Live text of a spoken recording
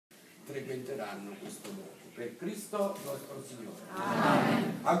frequenteranno questo mondo. Per Cristo nostro Signore.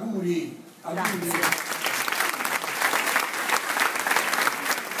 Amen. Auguri. Auguri.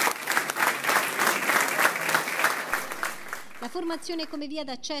 La formazione come via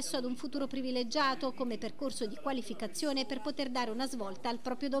d'accesso ad un futuro privilegiato, come percorso di qualificazione per poter dare una svolta al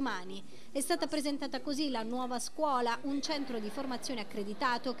proprio domani. È stata presentata così la Nuova Scuola, un centro di formazione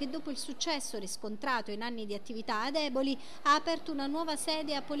accreditato che dopo il successo riscontrato in anni di attività ad Eboli ha aperto una nuova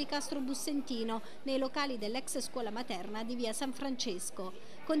sede a Policastro Bussentino, nei locali dell'ex scuola materna di via San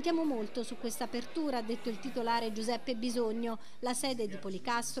Francesco. Contiamo molto su questa apertura, ha detto il titolare Giuseppe Bisogno. La sede di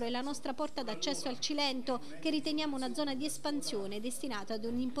Policastro è la nostra porta d'accesso al Cilento, che riteniamo una zona di espansione destinata ad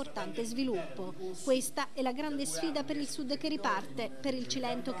un importante sviluppo. Questa è la grande sfida per il Sud che riparte, per il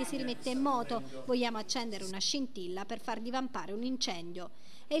Cilento che si rimette in moto. Vogliamo accendere una scintilla per far divampare un incendio.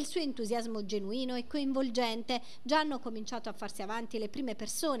 E il suo entusiasmo genuino e coinvolgente. Già hanno cominciato a farsi avanti le prime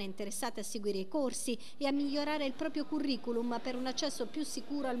persone interessate a seguire i corsi e a migliorare il proprio curriculum per un accesso più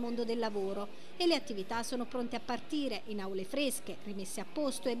sicuro al mondo del lavoro. E le attività sono pronte a partire, in aule fresche, rimesse a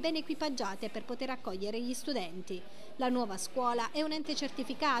posto e ben equipaggiate per poter accogliere gli studenti. La Nuova Scuola è un ente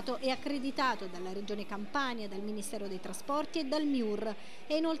certificato e accreditato dalla Regione Campania, dal Ministero dei Trasporti e dal MIUR.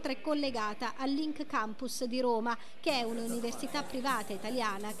 È inoltre collegata al Link Campus di Roma, che è un'università privata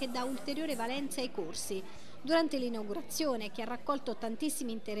italiana che dà ulteriore valenza ai corsi. Durante l'inaugurazione, che ha raccolto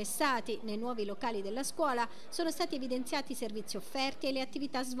tantissimi interessati nei nuovi locali della scuola, sono stati evidenziati i servizi offerti e le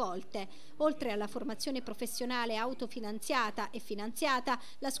attività svolte. Oltre alla formazione professionale autofinanziata e finanziata,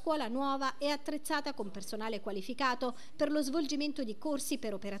 la scuola nuova è attrezzata con personale qualificato per lo svolgimento di corsi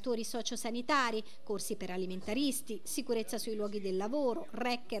per operatori sociosanitari, corsi per alimentaristi, sicurezza sui luoghi del lavoro,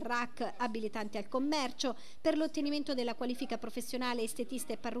 REC e RAC abilitanti al commercio, per l'ottenimento della qualifica professionale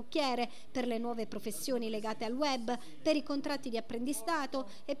estetista e parrucchiere, per le nuove professioni legate al web, per i contratti di apprendistato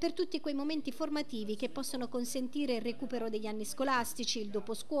e per tutti quei momenti formativi che possono consentire il recupero degli anni scolastici, il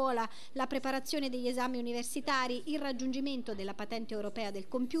doposcuola, la preparazione degli esami universitari, il raggiungimento della patente europea del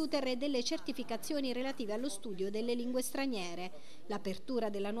computer e delle certificazioni relative allo studio delle lingue straniere. L'apertura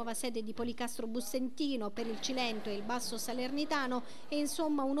della nuova sede di Policastro Bussentino per il Cilento e il Basso Salernitano è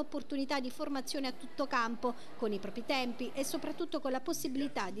insomma un'opportunità di formazione a tutto campo, con i propri tempi e soprattutto con la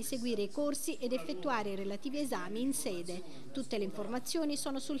possibilità di seguire i corsi ed effettuare i relativi esami in sede. Tutte le informazioni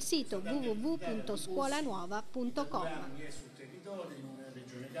sono sul sito www.scuolanuova.com. Sul territorio in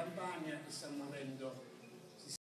Regione Campania e stanno avendo